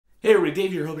Hey everybody,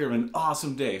 Dave here. Hope you're having an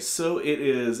awesome day. So it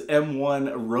is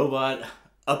M1 Robot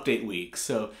Update Week.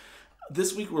 So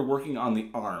this week we're working on the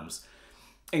arms.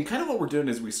 And kind of what we're doing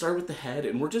is we start with the head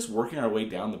and we're just working our way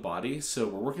down the body. So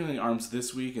we're working on the arms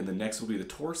this week and the next will be the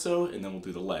torso and then we'll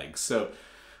do the legs. So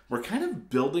we're kind of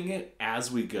building it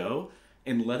as we go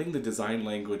and letting the design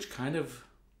language kind of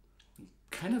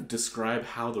describe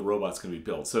how the robot's going to be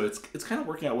built. So it's kind of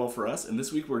working out well for us. And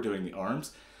this week we're doing the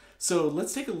arms. So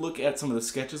let's take a look at some of the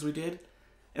sketches we did,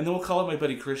 and then we'll call up my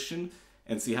buddy Christian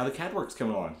and see how the CAD work's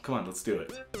coming along. Come on, let's do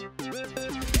it.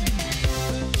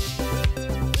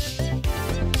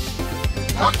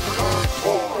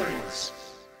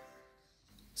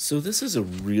 So this is a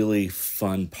really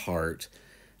fun part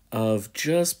of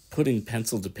just putting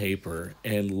pencil to paper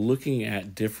and looking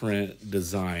at different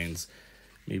designs.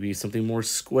 Maybe something more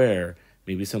square,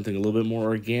 maybe something a little bit more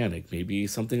organic, maybe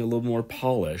something a little more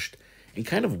polished, and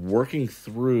kind of working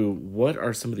through what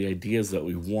are some of the ideas that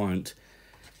we want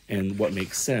and what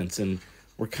makes sense. And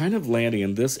we're kind of landing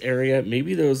in this area.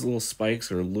 Maybe those little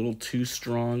spikes are a little too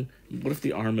strong. What if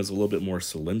the arm is a little bit more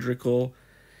cylindrical?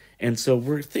 And so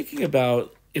we're thinking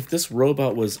about if this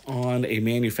robot was on a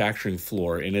manufacturing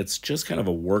floor and it's just kind of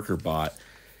a worker bot.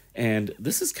 And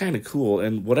this is kind of cool.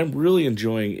 And what I'm really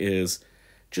enjoying is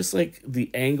just like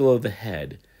the angle of the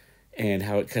head and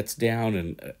how it cuts down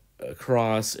and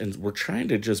across. And we're trying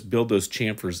to just build those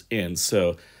chamfers in.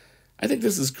 So I think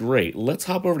this is great. Let's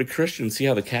hop over to Christian and see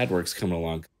how the CAD work's coming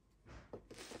along.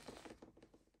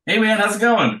 Hey man, how's it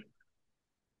going?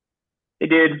 Hey,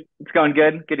 dude, it's going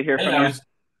good. Good to hear Hey, from I you. was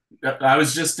I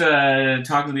was just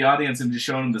talking to the audience and just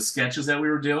showing them the sketches that we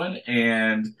were doing,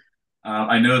 and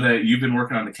I know that you've been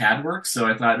working on the CAD work, so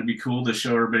I thought it'd be cool to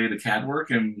show everybody the CAD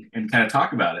work and kind of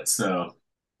talk about it. So,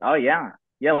 Oh, yeah.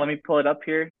 Yeah, let me pull it up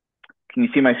here. Can you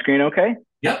see my screen okay?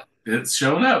 yep, it's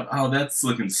showing up. Oh, that's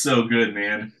looking so good,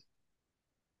 man.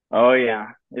 Oh,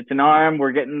 yeah. It's an arm.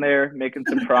 We're getting there, making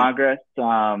some progress.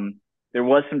 There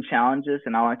was some challenges,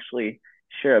 and I'll actually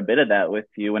share a bit of that with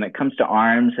you. When it comes to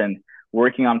arms and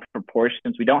working on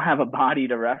proportions, we don't have a body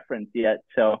to reference yet.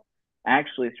 So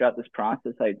actually, throughout this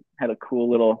process, I had a cool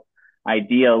little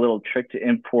idea, a little trick to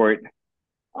import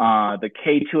the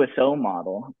K2SO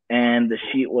model, and the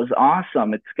sheet was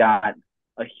awesome. It's got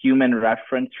a human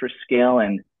reference for scale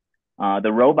and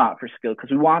the robot for scale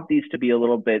because we want these to be a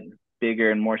little bit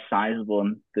bigger and more sizable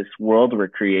in this world we're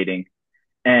creating,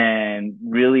 and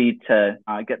really to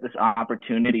get this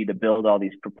opportunity to build all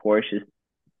these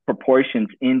proportions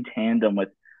in tandem with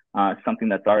something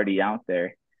that's already out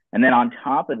there. And then on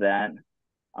top of that,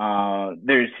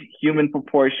 there's human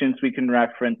proportions we can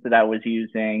reference that I was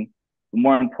using.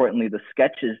 More importantly, the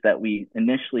sketches that we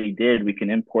initially did, we can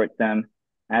import them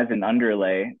as an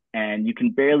underlay, and you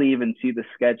can barely even see the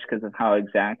sketch because of how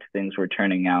exact things were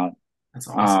turning out. That's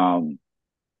awesome. Um,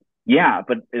 yeah,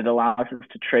 but it allows us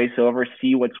to trace over,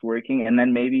 see what's working, and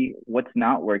then maybe what's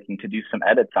not working to do some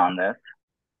edits on this.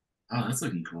 Oh, that's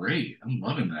looking great. I'm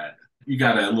loving that. You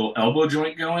got a little elbow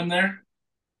joint going there?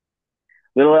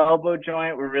 Little elbow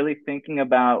joint, we're really thinking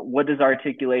about what does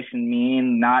articulation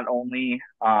mean, not only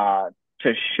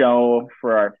to show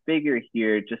for our figure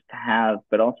here, just to have,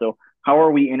 but also how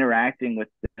are we interacting with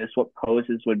this? What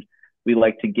poses would we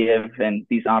like to give and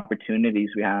these opportunities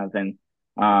we have? And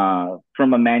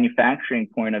from a manufacturing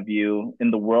point of view,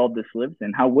 in the world this lives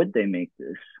in, how would they make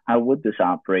this? How would this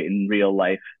operate in real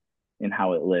life in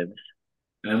how it lives?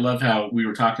 And I love how we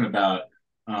were talking about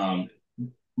um,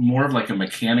 more of like a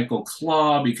mechanical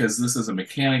claw because this is a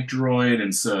mechanic droid,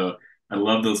 and so I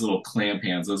love those little clamp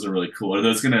hands. Those are really cool. Are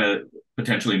those gonna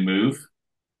potentially move?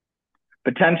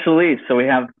 Potentially. So we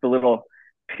have the little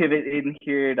pivot in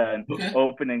here to Okay.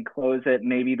 open and close it.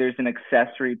 Maybe there's an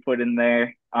accessory put in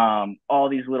there. All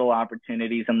these little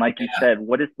opportunities. And like you Yeah. said,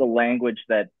 what is the language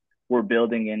that we're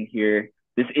building in here?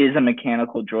 This is a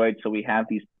mechanical droid, so we have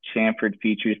these chamfered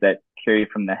features that carry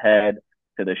from the head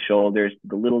to the shoulders,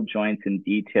 the little joints and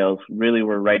details. Really,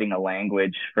 we're writing a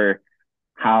language for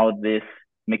how this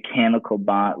mechanical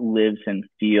bot lives and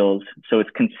feels. So it's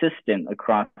consistent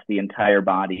across the entire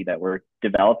body that we're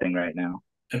developing right now.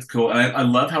 That's cool. I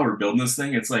love how we're building this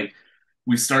thing. It's like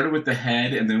we started with the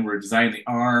head, and then we're designing the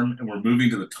arm, and we're moving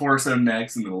to the torso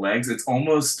next, and the legs. It's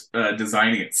almost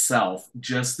designing itself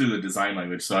just through the design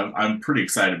language. So I'm pretty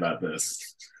excited about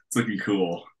this. It's looking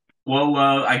cool. Well,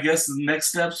 I guess the next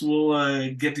steps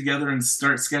we'll get together and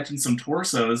start sketching some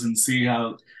torsos and see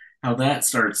how that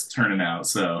starts turning out.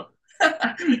 So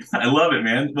I love it,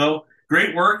 man. Well,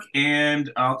 great work, and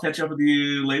I'll catch up with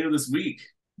you later this week.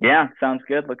 Yeah, sounds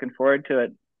good. Looking forward to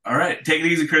it. All right, take it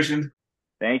easy, Christian.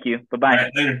 Thank you. Bye All bye.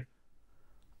 right, later.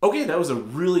 Okay, that was a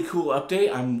really cool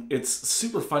update. It's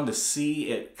super fun to see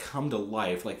it come to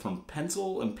life, like from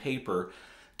pencil and paper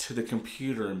to the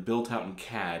computer and built out in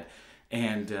CAD.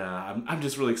 And I'm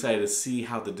just really excited to see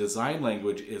how the design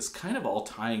language is kind of all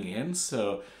tying in.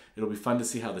 So it'll be fun to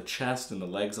see how the chest and the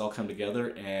legs all come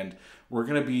together. And we're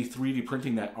going to be 3D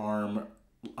printing that arm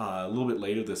a little bit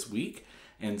later this week.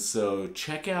 And so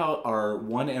check out our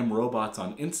 1M robots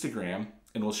on Instagram,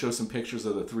 and we'll show some pictures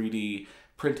of the 3D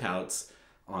printouts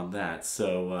on that.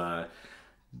 So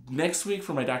next week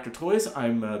for my Dr. Toys,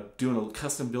 I'm doing a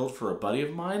custom build for a buddy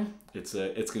of mine. It's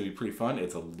going to be pretty fun.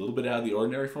 It's a little bit out of the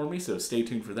ordinary for me, so stay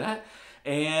tuned for that.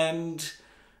 And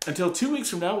until 2 weeks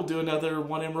from now, we'll do another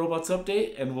 1M Robots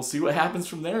update, and we'll see what happens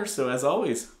from there. So as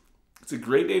always, it's a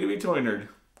great day to be a toy nerd.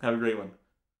 Have a great one.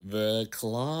 The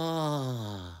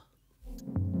claw.